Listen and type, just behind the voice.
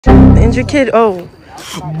injured kid. Oh.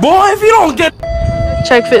 Boy, if you don't get...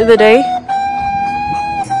 Check fit of the day.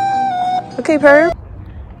 Okay, Perp.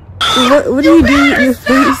 What do you do with your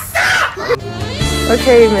face?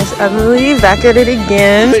 Okay, Miss Emily, back at it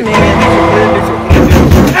again.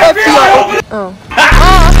 Oh.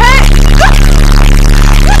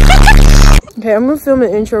 Okay, I'm gonna film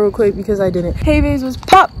an intro real quick because I didn't. Hey babes, what's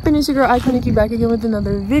poppin'? It's your girl Iconikkiyt back again with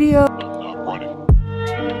another video.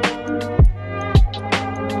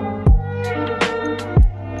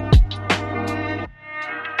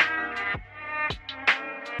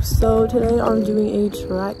 So today I'm doing a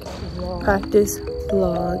track practice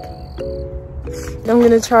vlog. I'm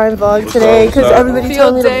gonna try and vlog today because everybody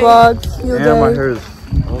told me to vlog. Field day. My hair is...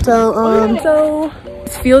 So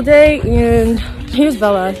it's field day and here's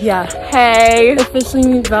Bella. Yeah. Hey. Officially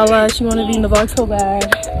meet Bella. She wanted to be in the vlog so bad.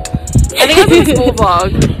 I think it's a school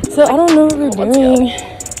vlog. So I don't know what we're doing.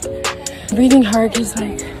 Breathing hard because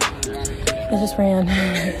like I just ran.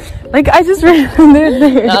 Like I just ran from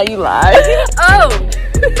there. Now you lied. Oh.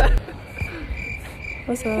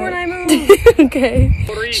 What's up? Okay.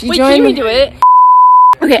 Wait, can we do it?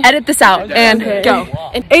 Okay, edit this out and go.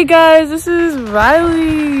 Hey guys, this is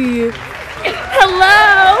Riley.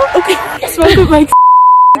 Hello. Okay, smoke with my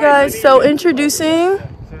guys. So introducing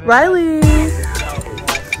Riley.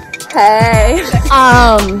 Hey.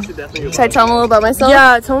 Should I tell them a little about myself?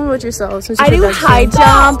 Yeah, tell me about yourself. I do high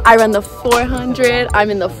jump. I run the 400.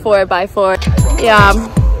 I'm in the 4x4. Yeah,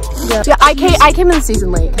 I came in the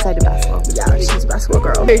season late because I did basketball. Yeah, she's a basketball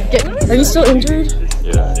girl. Are you still injured?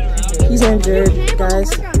 Yeah. He's injured, guys.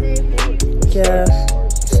 Yeah,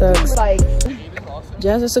 sucks.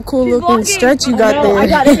 Jazz, it's a cool looking stretch you got there. I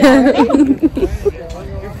got it.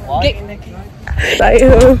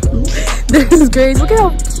 This is Grace. Look at how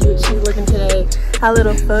cute she's looking today. Her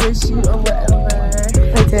little photo shoot or whatever.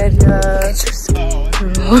 I did, Bro.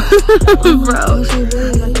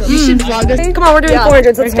 You should vlog us. Come on, we're doing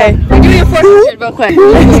 400s. Let's go. We're doing a 400 real quick.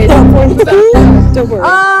 Don't worry.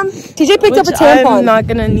 TJ picked up a tampon. I'm not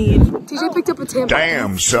gonna need. TJ picked up a tampon.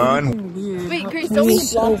 Damn, son. Wait, Grace, don't we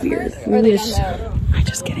so weird? I'm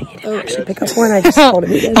just kidding. He didn't actually pick up one. I just told him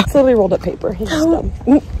he did. Totally rolled up paper. He's just dumb.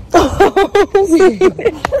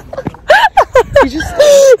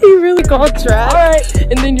 He really called track. Alright.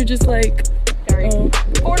 And then you're just like,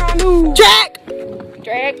 Jack!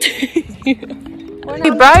 Hey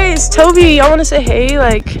Bryce, Toby, y'all wanna say hey?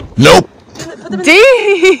 Like, Nope.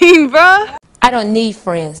 dang, bruh. I don't need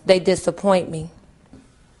friends. They disappoint me.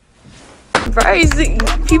 Bryce,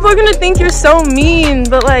 people are gonna think you're so mean,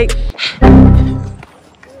 but like,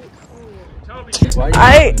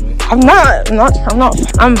 I'm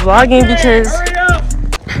vlogging because.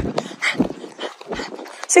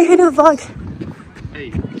 Say hey to the vlog. Hey,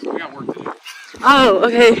 we got work to do. Oh,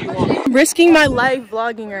 okay. I'm risking my life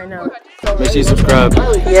vlogging right now. Make sure you subscribe.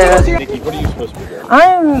 Yeah. Nikki, what are you supposed to be doing?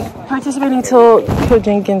 I'm participating till Coach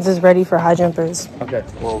Jenkins is ready for high jumpers. Okay,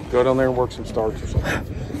 well, go down there and work some starts or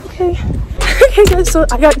something. Okay. Okay, guys, so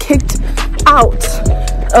I got kicked out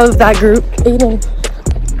of that group. Aiden.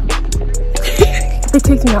 They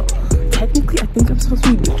kicked me out. Technically, I think I'm supposed to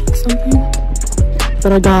be doing something,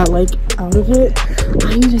 but I got, like, out of it.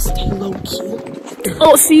 I need to stay low-key.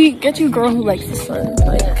 Oh, see, get you a girl who likes the sun.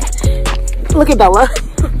 Like, look at Bella.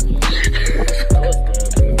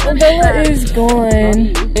 Bella is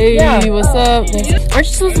gone. Hey, what's up? Aren't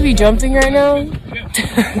you supposed to be jumping right now?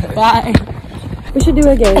 Bye. We should do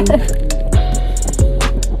it again.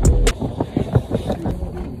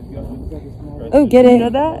 Oh, get it? You know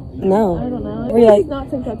that? No. I don't know. We're like,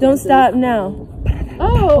 don't stop now.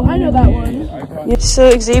 Oh, I know that one.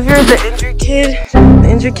 So Xavier, the injured kid. The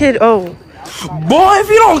injured kid. Oh. Boy, if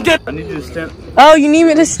you don't get... I need you to stand. Oh, you need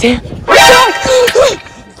me to stand. Break.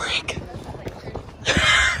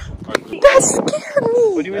 That scared me.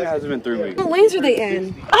 What do you mean it hasn't been 3 weeks? What lanes are they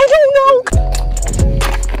in? I don't know.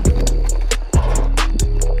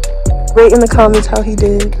 Rate in the comments how he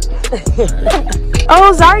did.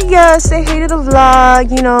 Oh, Zarya, say hey to the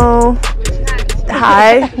vlog, you know.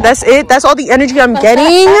 Hi. That's it. That's all the energy I'm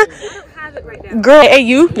getting. Girl, hey,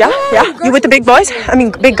 you? Yeah. You with the big boys? I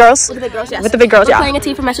mean, big girls. With the big girls, yes. With the big girls, yeah. We're playing a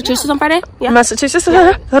team from Massachusetts on Friday? Yeah. Massachusetts?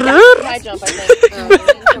 High jump, I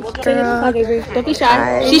think. Don't be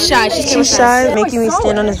shy. She's shy. She's shy. Making me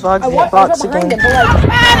stand on his box again.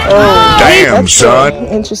 Oh, damn, son.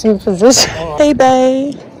 Interesting position. Hey,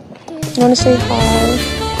 babe. You want to say hi?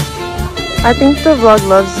 I think the vlog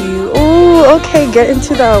loves you. Oh, okay. Get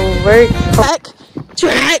into that work.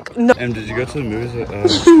 Track. No. Did you go to the movies yesterday?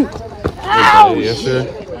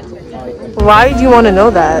 Why do you want to know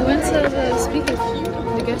that? We went to the guest speaker. Oh,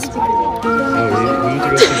 we went to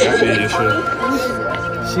go see Batman yesterday.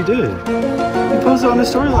 She did. He posted on his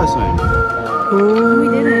story last night. We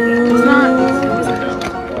didn't. It's not.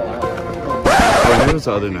 Oh, maybe it was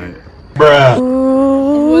the other night. Bruh.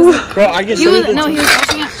 Bro, I get He was watching it.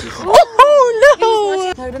 Oh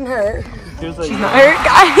no! It didn't hurt. She's not hurt,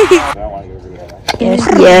 guys.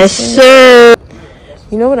 Yes, sir.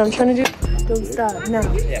 You know what I'm trying to do? Don't stop now.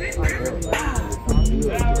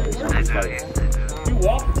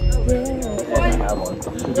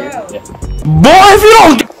 Boy, if you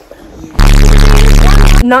don't.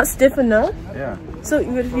 Not stiff enough? Yeah. So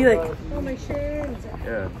you would be like, oh my shirt.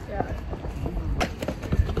 Yeah.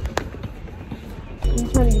 You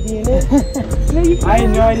trying to be in it? No, you I had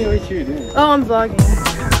no idea what you were doing. Oh, I'm vlogging.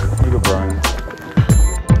 Look at Brian.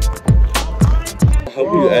 I'll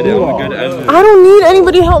help you edit. I'm a good editor. I don't need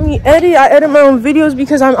anybody to help me edit. I edit my own videos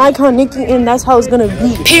because I'm Iconikkiyt and that's how it's gonna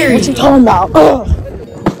be. Period. What you talking about? Ugh.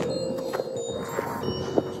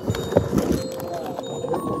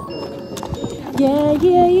 Yeah,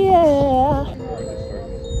 yeah, yeah.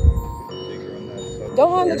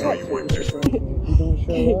 Don't on the top.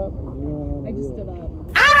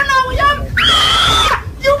 I don't know what y'all.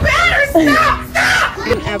 You better stop!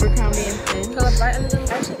 An Abercrombie and Fitch.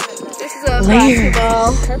 This is a basketball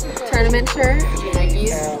tournament shirt.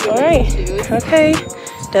 Nikes. Alright. Okay.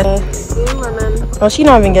 Lululemon. Oh, she's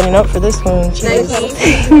not even getting up for this one.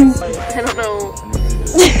 Nikes. I don't know.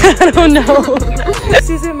 I don't know. This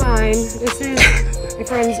isn't mine. This is my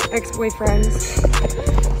friend's ex-boyfriend's.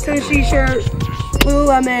 Tennessee shirt,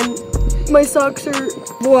 Lululemon. My socks are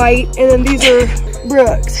white, and then these are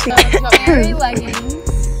Brooks. Very leggings.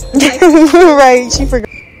 Right, she forgot.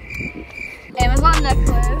 Amazon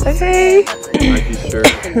necklace. Okay. Nike shirt,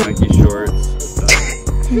 Nike shorts.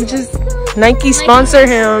 You just Nike sponsor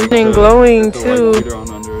him and glowing too. Leader on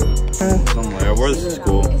under it. Something like that. I wore this to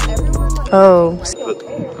school. Oh. But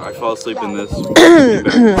I fall asleep in this.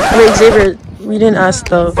 Wait, Xavier, we didn't ask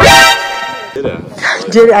though.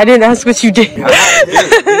 I didn't ask what you did.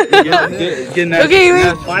 Okay,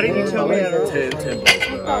 wait. Why didn't you tell me that?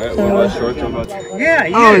 Alright, what about shorts? What about Yeah,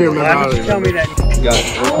 you Oh, did. Why didn't you tell me that? you got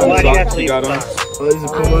socks you got on? Oh, these are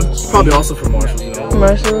cool ones. Probably also from Marshalls.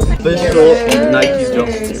 Marshalls. This short Nike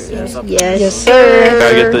jumpsuit. Yes,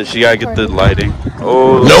 sir. She gotta get the lighting.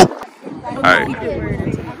 Oh Nope. Alright.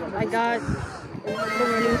 I got the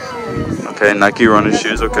running shoes. Okay, Nike running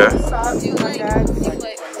shoes, okay.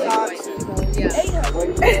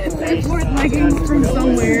 Leggings from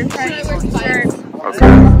somewhere.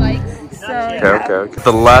 Okay.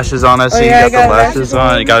 The lashes on, I see. yeah, You got the lashes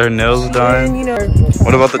on. You got her nails And done. you know.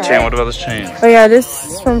 What about the chain? What about this chain? Oh yeah, this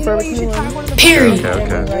is from Forever 21.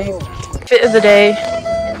 Okay. Fit of the day.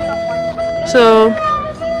 So,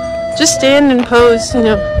 just stand and pose, you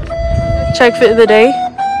know. Check fit of the day.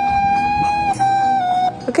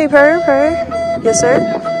 Okay, purr. Yes, sir.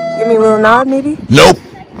 Give me a little nod, maybe. Nope.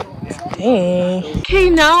 Dang. Okay,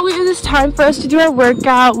 now it is time for us to do our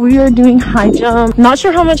workout. We are doing high jump. Not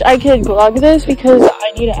sure how much I could vlog this because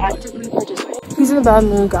I need to actively participate. He's in a bad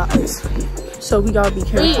mood, guys. So we gotta be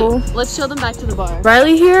careful. Wait, let's show them back to the bar.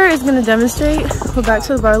 Riley here is gonna demonstrate what back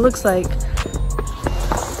to the bar looks like.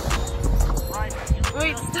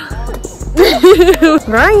 Wait, stop.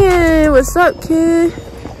 Ryan, what's up, kid?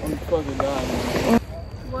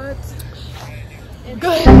 What?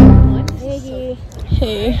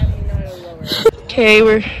 Hey. Okay,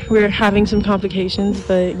 we're having some complications,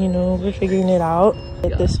 but you know, we're figuring it out.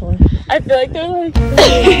 Like this one. I feel like they're like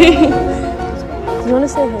you wanna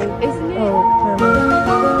say hey? Isn't it? Oh,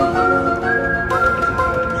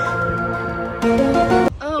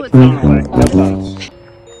 Oh,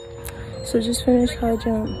 it's so just finished high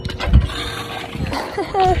jump.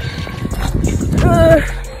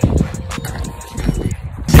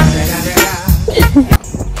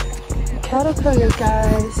 Caterpillar,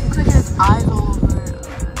 guys. looks like his eyes all over.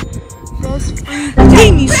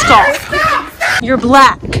 Amy, stop! You're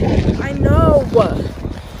black. I know.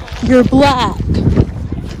 You're black.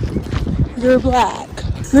 You're black.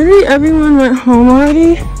 Literally everyone went home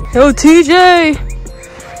already. Yo, TJ!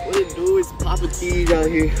 What it do is Papa T's out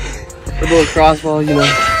here. We're doing crossballs, you know.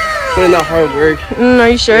 Putting out hard work. Are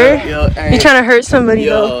you sure? Yeah. You're trying to hurt somebody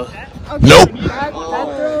though. Nope.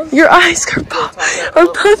 Your eyes are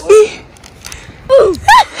puffy.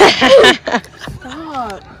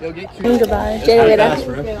 Yo, get cute. Goodbye.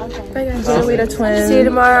 Later, twin. See you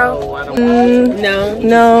tomorrow.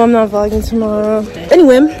 No, I'm not vlogging tomorrow.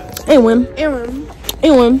 Anyway.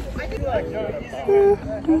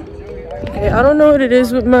 Okay, I don't know what it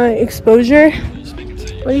is with my exposure.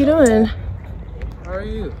 What are you doing? How are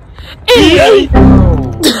you? Hey!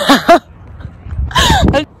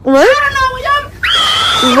 What? I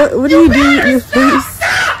don't know, What do you do with your face?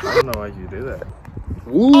 don't know why you do that.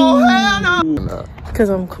 Oh, because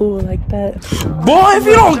I'm cool like that. Boy, if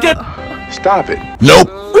you don't get... Stop it. Nope.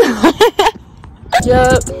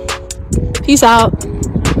 Yup. Peace out.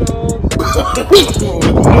 No.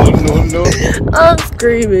 I'm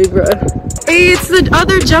screaming, bro. Hey, it's the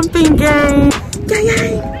other jumping gang.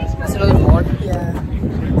 Yay. That's another vlog?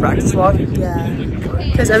 Yeah. Practice vlog? Yeah.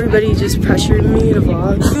 Because everybody just pressured me to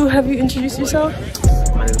vlog. Have you introduced yourself?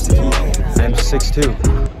 My name's Keith. I'm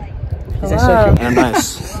 6'2". Wow. And I'm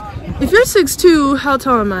nice. If you're 6'2", how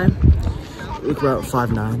tall am I? Look about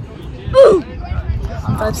 5'9".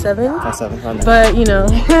 5'7"? 5'7". But, you know,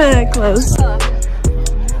 close. I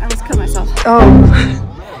almost cut myself. Oh.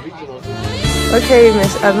 Okay,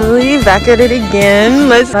 Miss Emily, back at it again.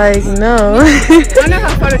 Let's, like, no. I don't know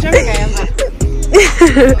how photogenic I am, but...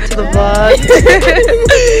 To the vlog.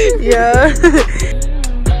 Yeah.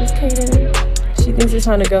 Miss Kaden. She thinks it's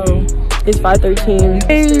time to go. It's 5:13.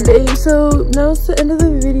 Hey, babe. So now it's the end of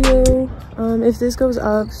the video. If this goes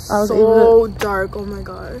up, I was able to... dark, oh my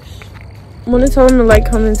gosh. I want to tell them to like,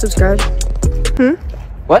 comment, and subscribe.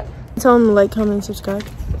 What? Tell them to like, comment, and subscribe.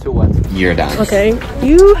 To what? You're down. Okay.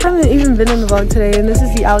 You haven't even been in the vlog today, and this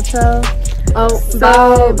is the outro. Oh,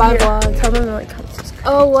 So, bye yeah, vlog. tell them to like, comment, subscribe.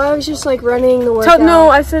 Oh, well, I was just like running the workout. No,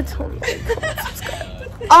 I said tell them.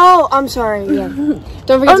 Oh, I'm sorry, yeah.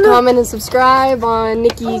 Don't forget to comment and subscribe on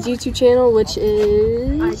Nikki's YouTube channel, which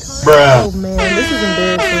is... Oh man, this is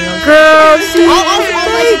embarrassing. Girl,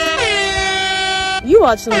 you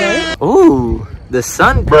watch them, right? Ooh, the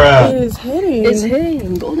sun. It is hitting. It's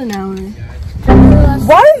hitting golden hour.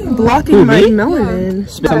 Why are you blocking my melanin?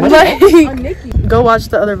 Like, go watch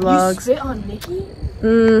the other vlogs. Spit on Nikki?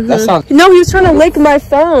 That sounds... No, he was trying to lick my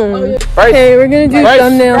phone. Okay, we're gonna do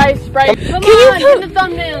thumbnail. Bryce. Come on, get the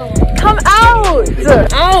thumbnail. Come out!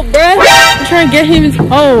 Out, bruh. I'm trying to get him his...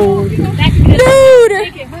 Oh. Dude!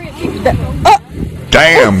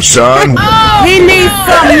 Damn, son. He needs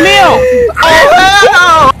some milk!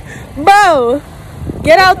 Bro!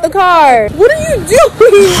 Get out the car! What are you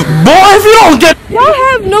doing? Boy, if you don't get... Y'all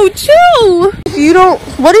have no chill! If you don't...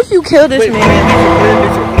 What if you kill this man?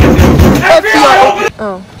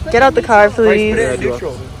 Oh, get out the car, please.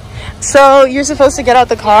 So, you're supposed to get out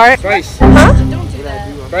the car? Bryce. Huh?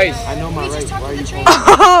 Bryce. I know my rights. Why are you...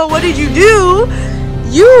 Oh, what did you do?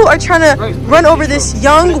 You are trying to run over this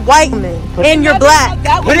young white man, and you're black.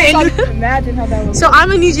 Imagine how that was. So I'm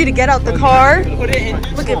gonna need you to get out the car.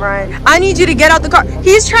 Look at Brian. I need you to get out the car.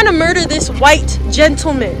 He's trying to murder this white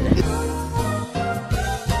gentleman.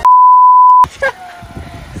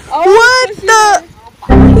 What the?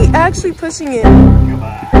 He actually pushing it.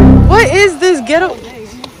 What is this ghetto?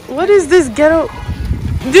 What is this ghetto?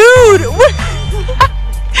 Dude, what?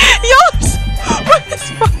 Yo,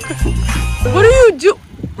 what do you do?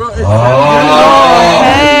 Oh,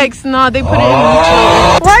 heck, nah, they put it in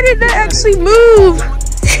neutral. Why did that actually move?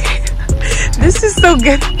 This is so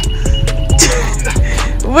good.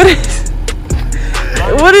 What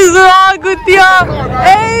is wrong with y'all?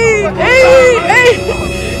 Hey.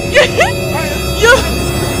 Yo.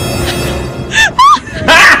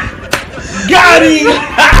 Got him!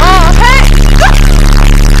 Oh, hey.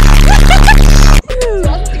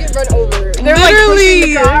 They're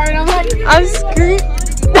literally, like pushing the car, and I'm like, I'm screaming.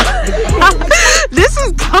 This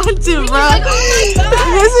is content, bro.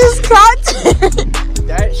 This is content.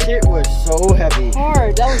 That shit was so heavy.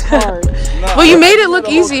 hard. That was hard. Well, you made it look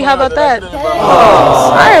easy. How about that?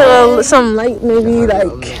 Alright, some light, maybe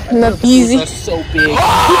like not easy. That's so big.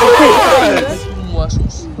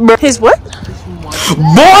 His what? Boy,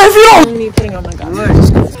 if you don't... Me putting on my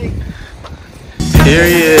glasses.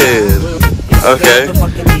 Period. Okay.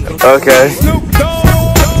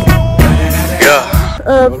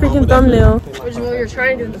 Yeah. Freaking thumbnail. Which one you're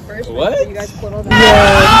trying to do the first one? What? You guys put all that.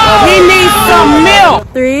 Yeah. He needs some milk!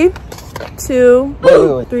 3, 2,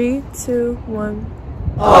 Wait. 3, 2, 1.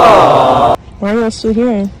 Why are you still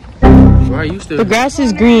here? Why are you still... The grass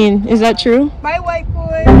is green. Is that true? Bye, white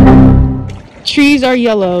boy. Trees are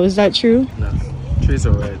yellow. Is that true? No. Trees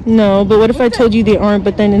are red. No, but what if I told you they aren't,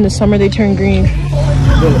 but then in the summer they turn green?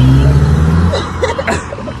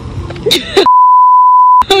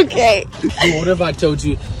 Okay. What if I told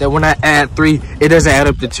you that when I add 3, it doesn't add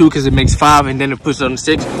up to 2 because it makes 5 and then it puts it on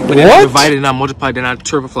 6. But then I divide it and I multiply it and I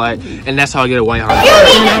triplify it. And that's how I get a white heart.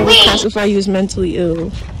 And I would classify you as mentally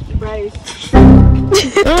ill. Bryce.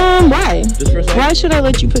 Why? Why should I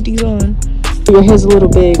let you put these on? Your hair's a little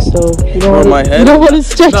big, so you don't my head? You don't want to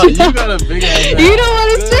stretch No, it you out. got a big ass head. You don't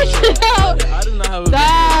want to stretch it out. I do not have a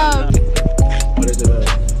Stop. big head. What is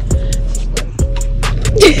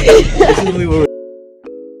it?